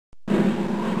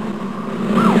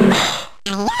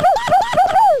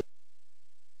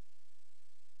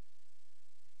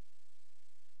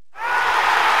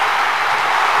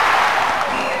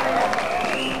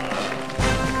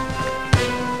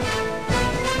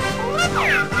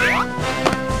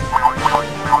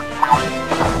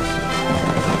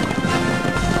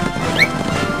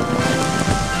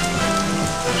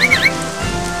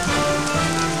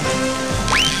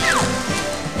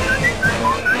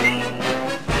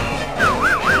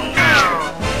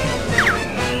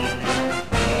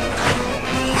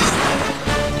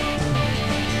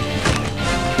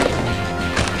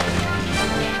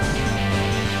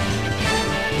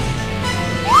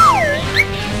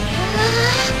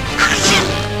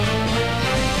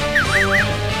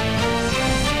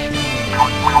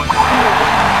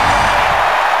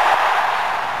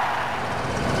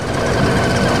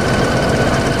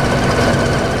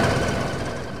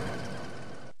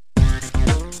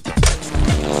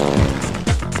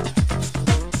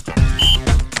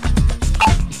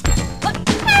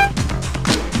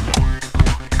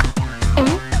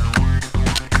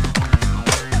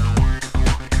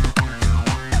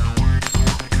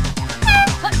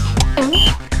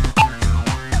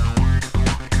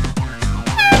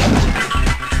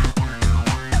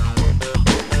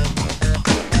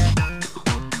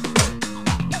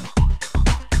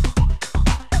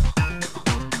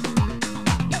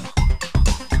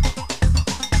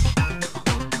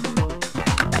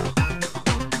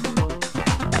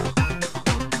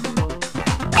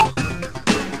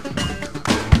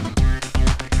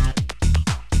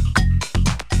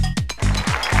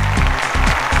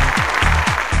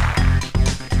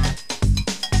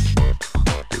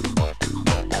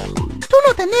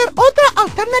tener otra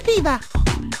alternativa.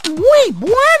 ¡Muy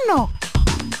bueno!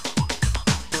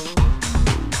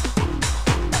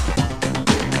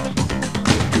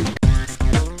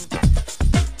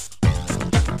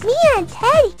 Me and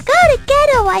Teddy go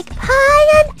together like pie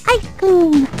and ice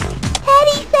cream.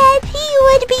 Teddy says he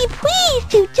would be pleased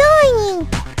to join you.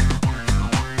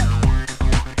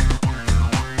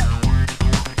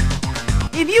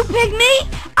 If you pick me,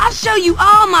 I'll show you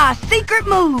all my secret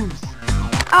moves.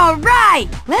 All right,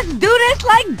 let's do this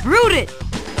like Brutus.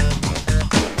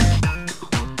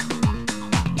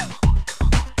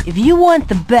 If you want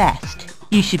the best,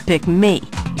 you should pick me.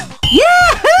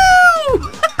 Yahoo!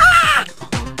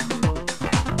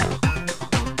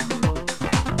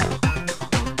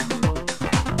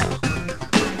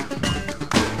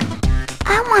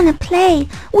 I want to play.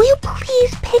 Will you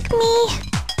please pick me?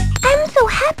 I'm so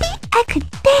happy I could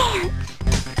dance.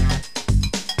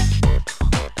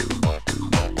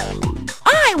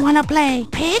 I want to play.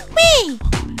 Pick me.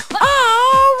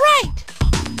 All right.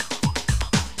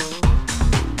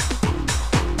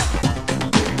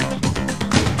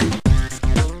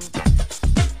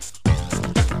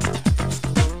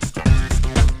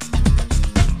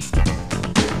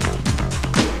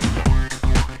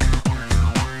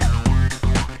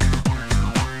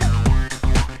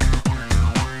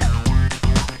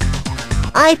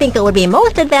 I think it would be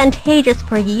most advantageous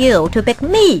for you to pick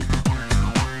me.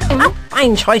 A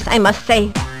fine choice, I must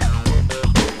say.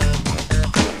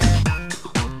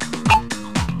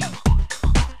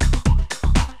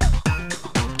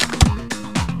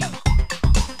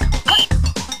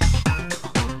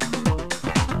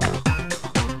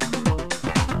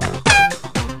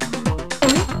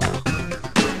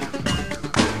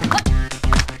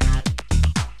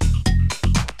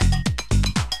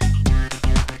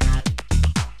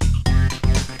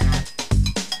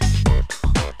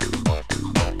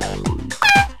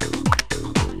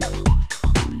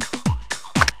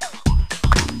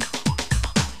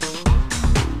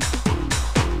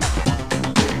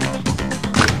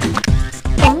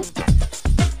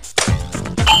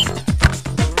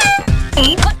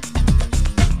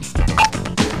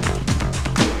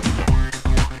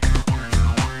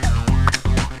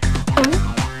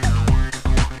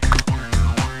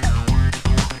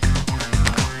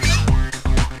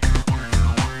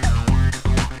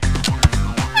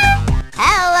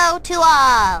 Hello to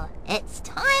all. It's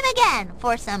time again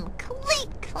for some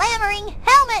cleat-clamoring,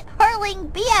 helmet-hurling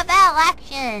BFL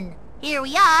action. Here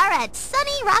we are at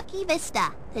sunny Rocky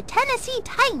Vista. The Tennessee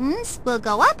Titans will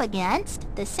go up against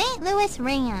the St. Louis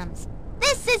Rams.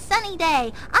 This is Sunny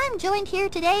Day. I'm joined here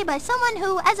today by someone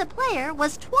who, as a player,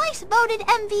 was twice voted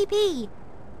MVP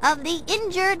of the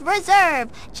injured reserve,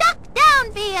 Chuck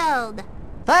Downfield.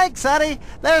 Thanks, Eddie.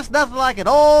 There's nothing like an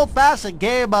old-fashioned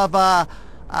game of,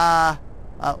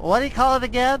 what do you call it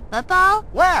again? Football?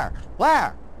 Where?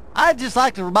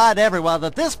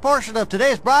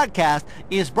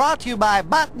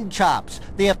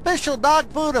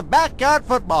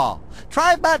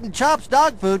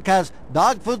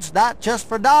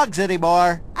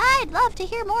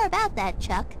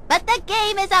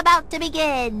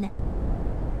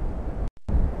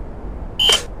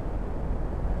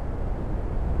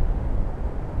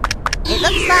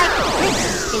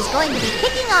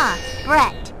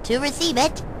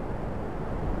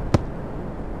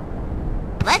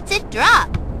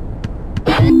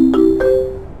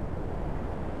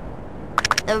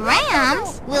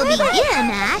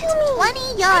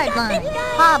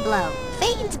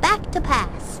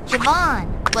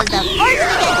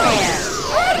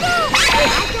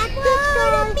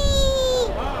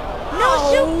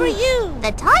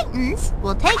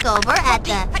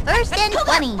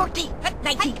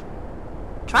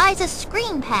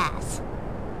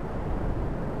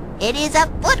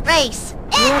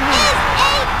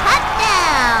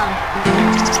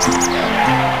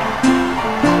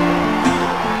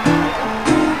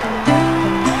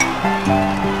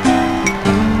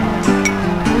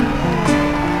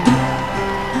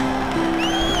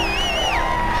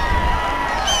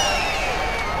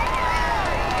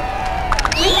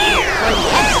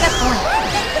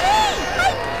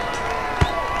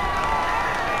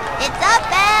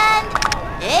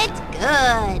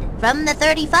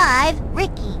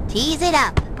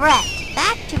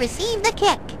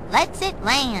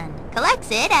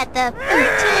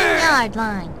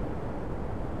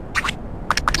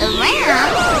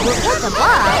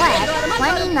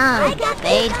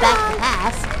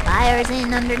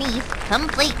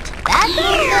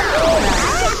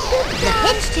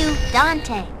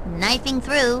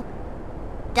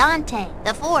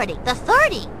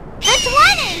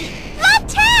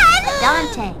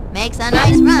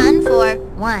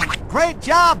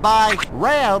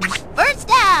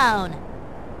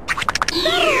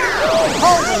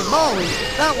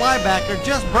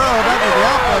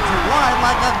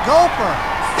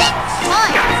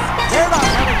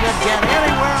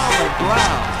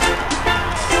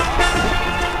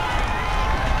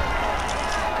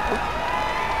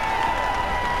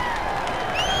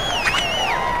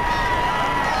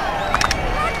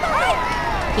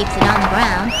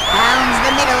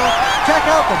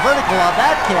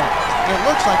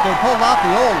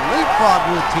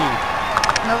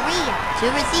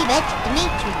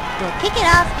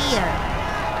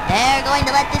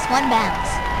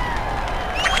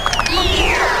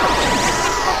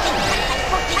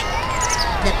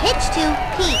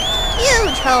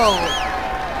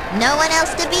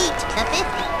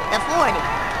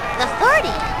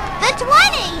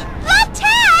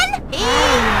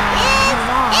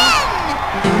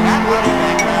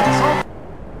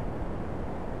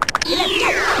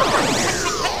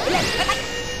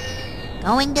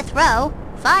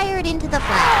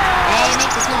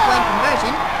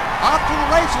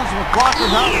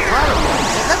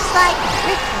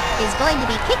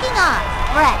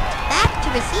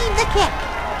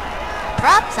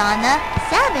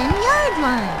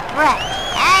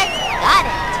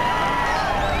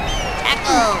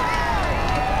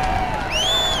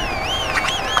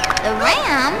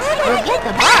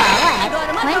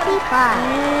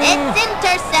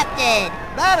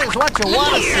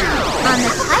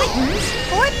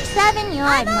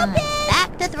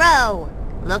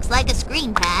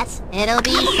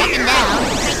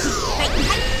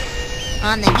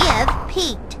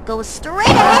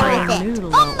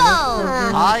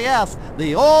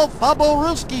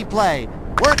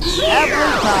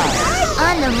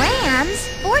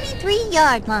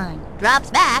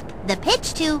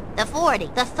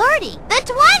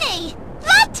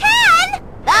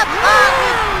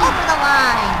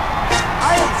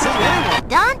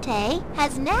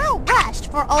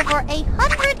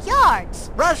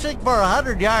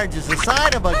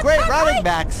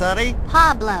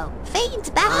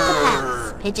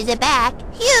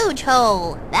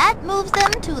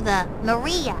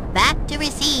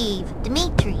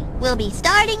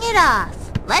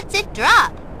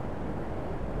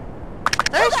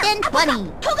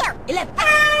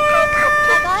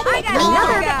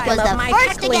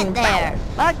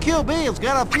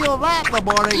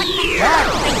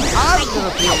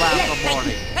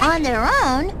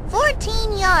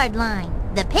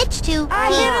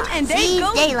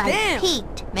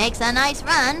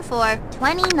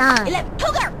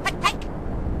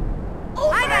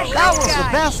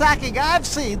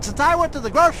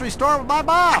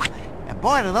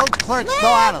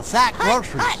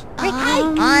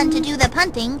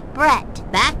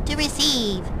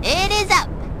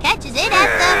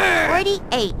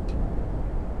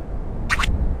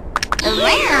 The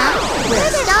Rams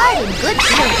will start in good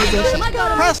field position.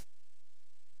 Press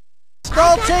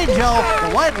Skull change-o.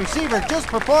 The wide receiver just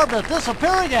performed a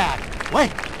disappearing act.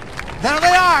 Wait, there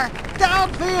they are.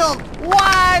 Downfield,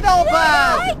 wide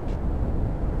open.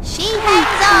 She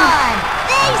hangs on.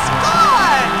 They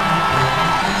score!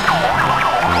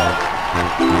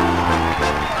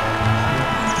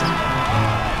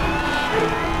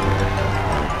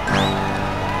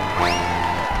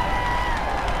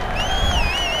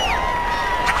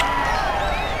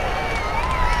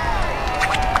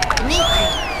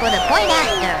 For the point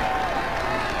after.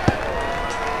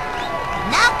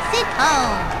 Knocks it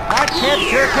home. That kid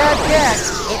sure can catch.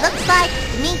 It looks like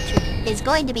Dimitri is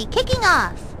going to be kicking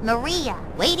off. Maria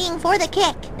waiting for the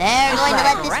kick. They're going to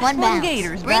let this one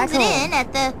bounce. Brings it in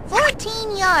at the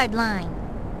 14-yard line.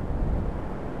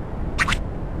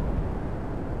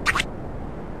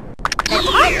 The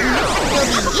Titans will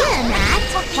begin at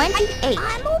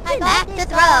 28. Back to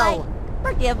throw.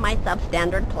 Forgive my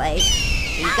substandard play.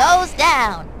 He goes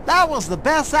down. That was the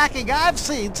best sacking I've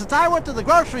seen since I went to the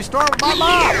grocery store with my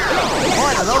mom.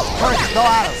 Boy, do those clerks know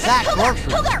how to sack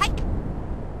groceries.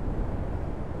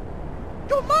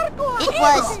 It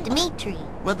was Dimitri.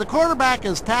 When the quarterback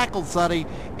is tackled, Sonny,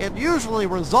 it usually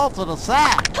results in a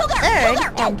sack.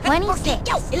 3rd and 26.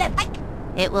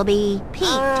 It will be Pete.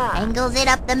 Angles it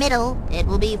up the middle. It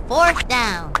will be 4th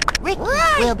down. Ricky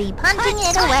will be punting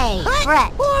it away.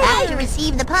 Brett back to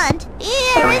receive the punt.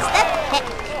 Here is the kick.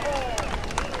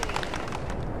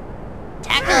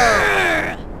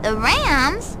 Tackle. The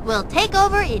Rams will take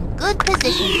over in good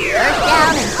position. 1st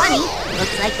down and 20.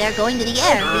 Looks like they're going to the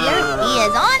air here. He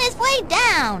is on his way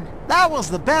down. That was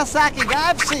the best sacking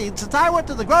I've seen since I went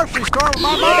to the grocery store with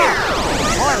my mom.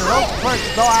 Boy, do those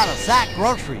clerks know how to sack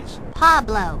groceries.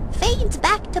 Pablo fades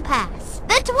back to pass.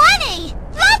 The 20!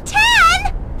 The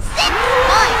 10! 6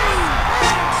 points!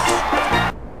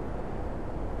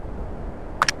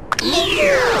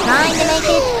 Trying to make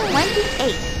it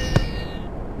 28.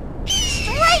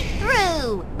 Straight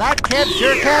through! That kid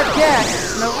sure can catch.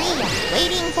 Maria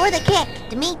waiting for the kick.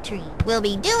 Dimitri will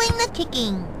be doing the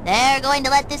kicking. They're going to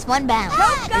let this one bounce.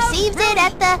 Receives it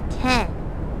at the 10.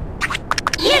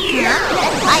 Here comes the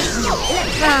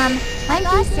Titans from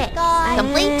 26.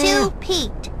 Complete to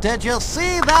Pete. Did you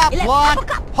see that block?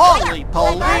 Holy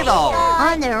Toledo!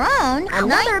 On their own,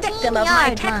 Another victim of my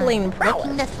 19-yard tackling line. prowess.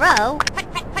 Looking to throw.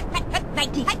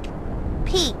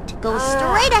 Pete goes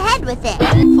straight ahead with it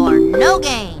for no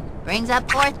gain. Brings up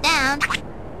 4th down.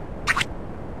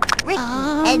 Ricky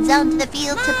heads onto the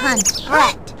field to punt.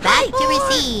 Brett back to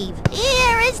receive.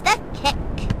 Here is the kick.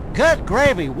 Good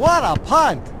gravy, what a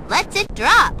punt! Lets it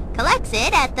drop. Collects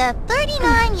it at the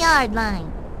 39-yard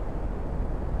line.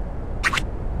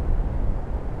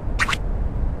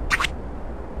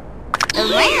 The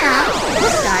Rams will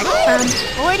start it from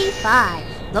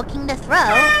 45. Looking to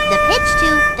throw. The pitch to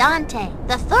Dante.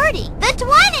 The 30. The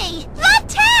 20. The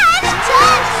 10.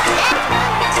 Touchdown!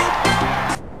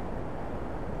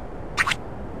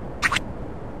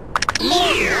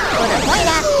 For the point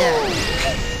after.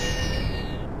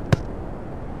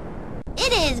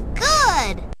 It is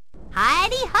good!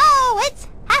 Heidi-ho! It's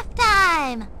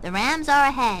halftime! The Rams are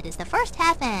ahead as the first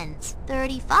half ends.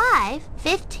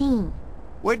 35-15.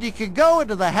 When you can go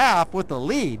into the half with the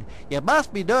lead, you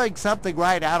must be doing something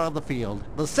right out on the field.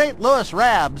 The St. Louis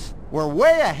Rams were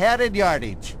way ahead in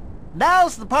yardage.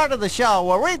 Now's the part of the show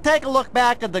where we take a look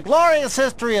back at the glorious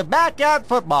history of backyard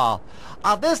football.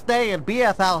 On this day in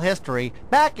BFL history,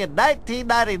 back in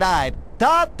 1999,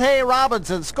 Dante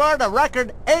Robinson scored a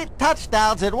record 8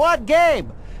 touchdowns in one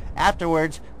game.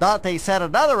 Afterwards, Dante set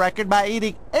another record by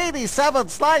eating 87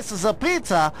 slices of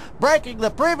pizza, breaking the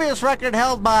previous record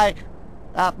held by,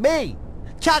 me,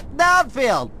 Chuck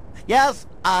Downfield. Yes,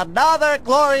 another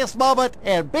glorious moment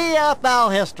in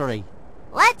BFL history.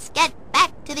 Let's get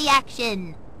back to the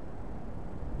action.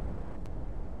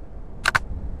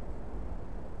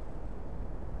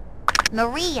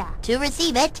 Maria to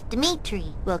receive it.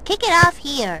 Dimitri will kick it off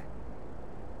here.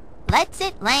 Lets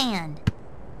it land.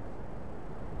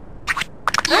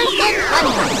 1st and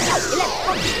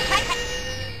 20.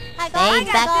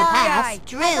 Fades back to pass.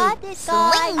 Drew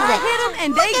slings it.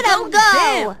 And Look they at him go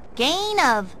go. Gain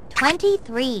of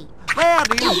 23. Man,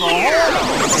 he's a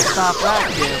whole stop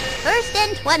right here. 1st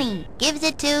and 20. Gives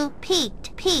it to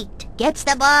Pete. Pete gets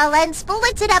the ball and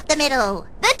splits it up the middle.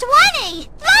 The 20!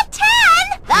 The 10!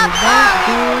 The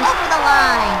ball over the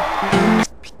line.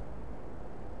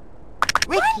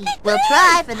 Ricky will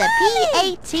try for the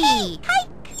PAT.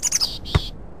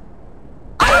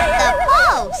 Off the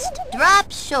post.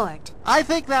 drops short. I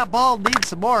think that ball needs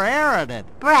some more air in it.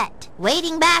 Brett,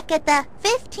 waiting back at the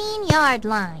 15-yard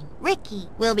line. Ricky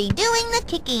will be doing the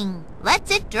kicking. Lets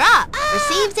it drop.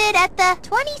 Receives it at the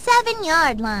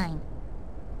 27-yard line.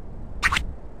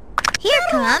 Here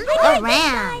come the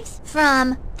Rams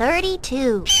from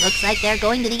 32. Looks like they're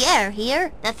going to the air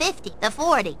here. The 50, the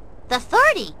 40, the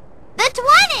 30, the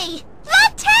 20,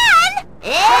 the 10,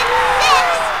 it's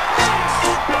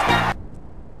 6.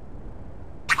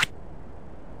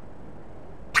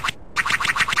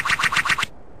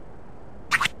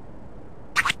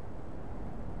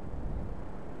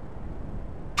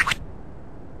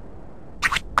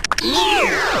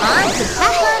 On to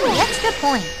tack on the extra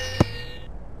point.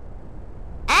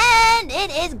 And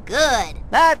it is good.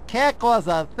 That kick was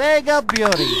a thing of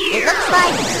beauty. It looks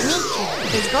like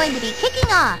Dimitri is going to be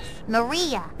kicking off.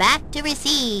 Maria back to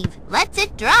receive. Lets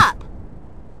it drop.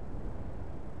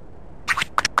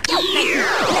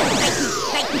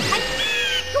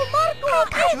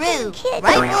 Drew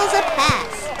rifles a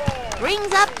pass.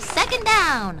 Brings up second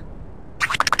down.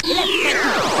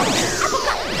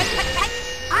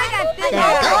 They're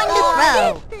going to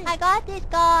throw. I got this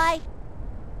guy.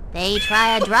 They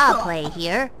try a draw play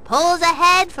here. Pulls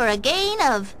ahead for a gain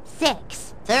of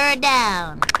 6. Third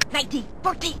down. 90,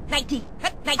 40, 90,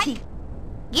 90.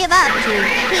 Give up to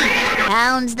Pete.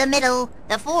 Pounds the middle.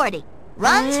 The 40.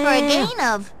 Runs for a gain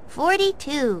of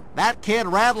 42. That kid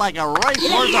ran like a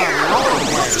racehorse on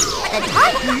rollerblades. The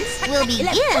Titans will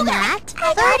begin at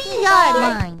 30-yard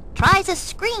line. Tries a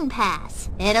screen pass.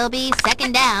 It'll be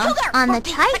second down on the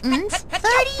Titans'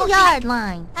 30-yard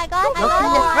line.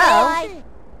 Looking to throw.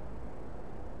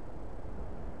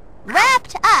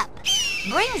 Wrapped up.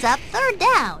 Brings up third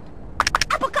down.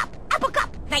 Apple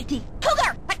cup, 90.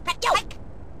 Cougar,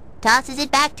 Tosses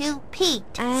it back to Pete.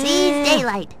 Sees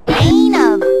daylight. Gain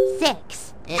of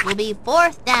 6. It will be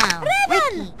fourth down.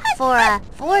 Ricky for a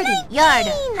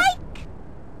 40-yarder.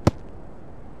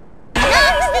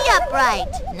 Knocks the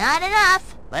upright. Not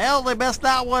enough. They only missed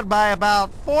that one by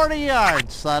about 40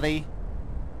 yards, Sonny.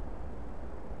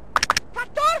 I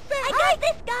got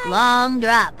this guy. Long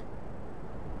drop.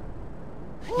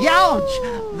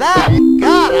 Youch! That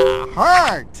gotta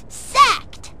hurt!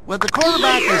 Sacked. When the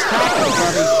quarterback is tackled,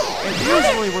 Sonny, it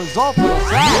usually results in a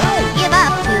sack. Give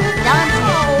up to Dante.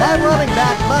 That running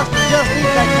back must have just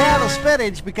eaten a can of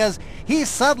spinach because he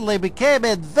suddenly became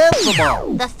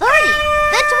invincible. The 30.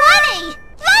 The 20.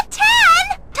 The 10.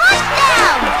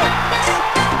 Touchdown.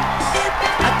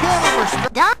 I can't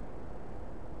understand.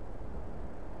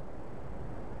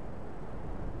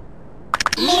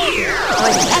 For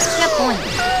the extra point.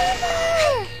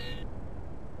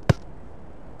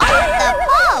 Off the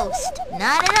post.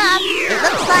 Not enough. It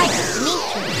looks like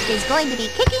Dimitri is going to be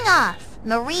kicking off.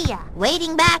 Maria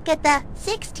waiting back at the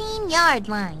 16-yard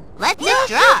line. Lets it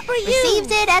drop.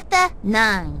 Receives it at the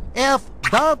 9. If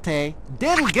Dante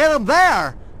didn't get him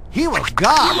there, he was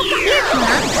gone. Here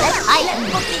comes the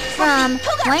Titans from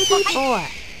 24.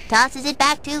 Tosses it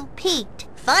back to Pete.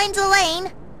 Finds a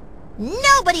lane.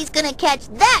 Nobody's gonna catch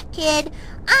that kid.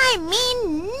 I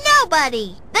mean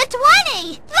nobody. The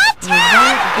 20. The 10.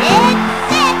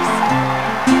 It's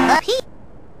 6. Pete.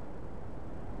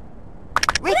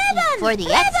 Ricky for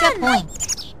the extra point.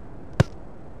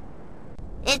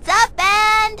 It's up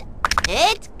and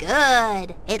it's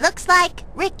good. It looks like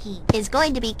Ricky is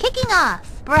going to be kicking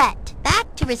off. Brett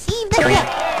back to receive the kick.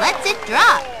 Lets it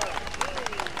drop.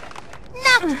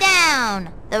 Knocked down.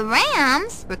 The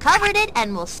Rams recovered it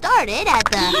and will start it at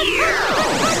the...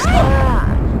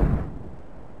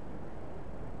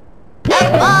 The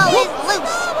ball is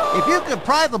loose. If you could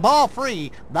pry the ball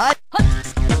free, that...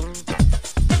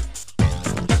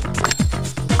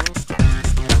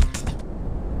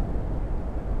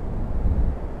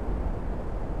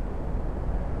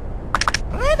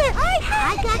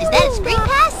 Is that a screen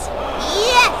pass?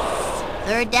 Yes!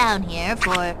 Third down here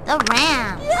for the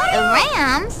Rams. The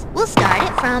Rams will start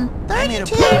it from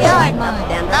 32-yard line.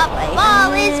 The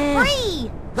ball is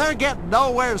free. They're getting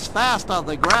nowheres fast on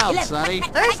the ground, Sonny.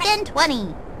 First and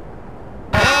 20.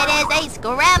 It is a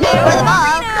scramble for the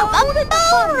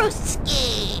ball.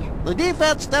 Bumblewski. The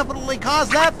defense definitely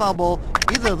caused that fumble.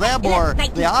 Either them or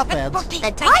the offense.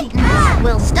 The Titans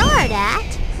will start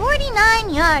at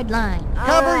 49-yard line.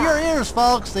 Cover your ears,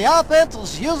 folks. The offense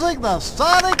is using the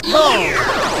sonic boom.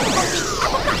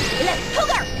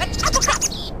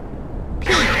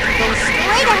 Pete goes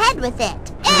straight ahead with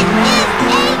it. It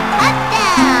is a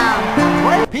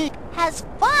touchdown. Pete Has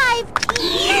 5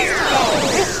 TDs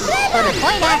today. For the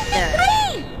point after.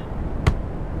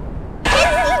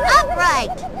 Hits the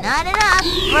upright. Not enough.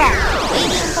 Brett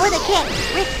waiting for the kick.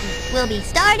 Ricky will be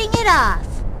starting it off.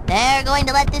 They're going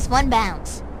to let this one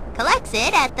bounce. Collects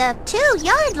it at the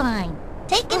 2-yard line.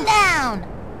 Taken down.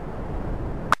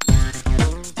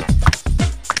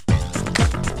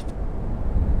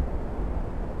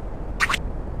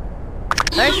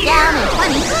 First down and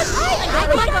 20.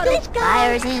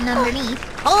 Fires in underneath.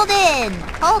 Hold in.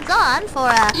 Holds on for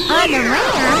a on the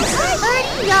Rams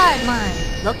 30-yard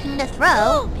line. Looking to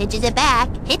throw. Pitches it back.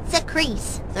 Hits a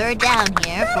crease. Third down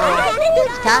here for...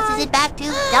 Tosses it back to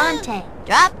Dante.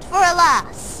 Dropped for a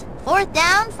loss. Fourth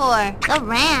down for the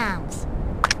Rams.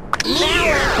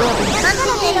 Meteor will be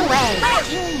hunting it away.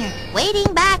 Junior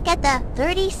waiting back at the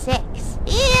 36.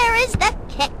 Here is the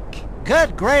kick.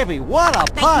 Good gravy, what a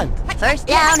punt! First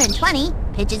down and 20.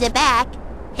 Pitches it back.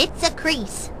 Hits a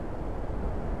crease.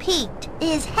 Pete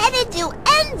is headed to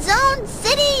End Zone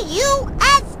City,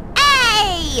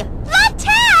 USA! The 10!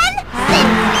 6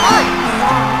 points!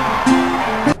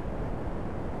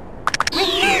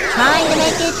 Trying to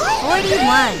make it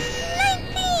 41.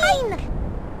 19!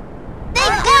 They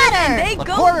got her! The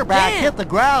quarterback hit the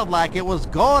ground like it was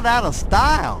going out of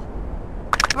style.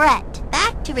 Brett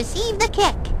back to receive the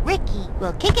kick. Ricky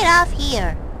will kick it off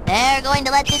here. They're going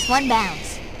to let this one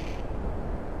bounce.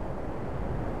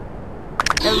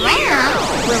 The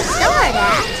Rams will start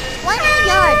at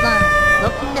 20-yard line.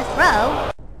 Looking to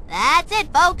throw. That's it,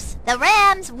 folks. The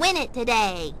Rams win it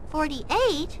today.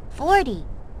 48-40.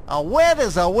 A win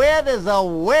is a win is a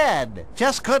win.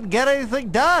 Just couldn't get anything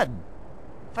done.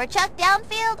 For Chuck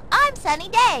Downfield, I'm Sunny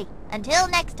Day. Until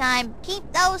next time,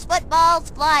 keep those footballs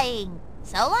flying.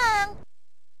 So long.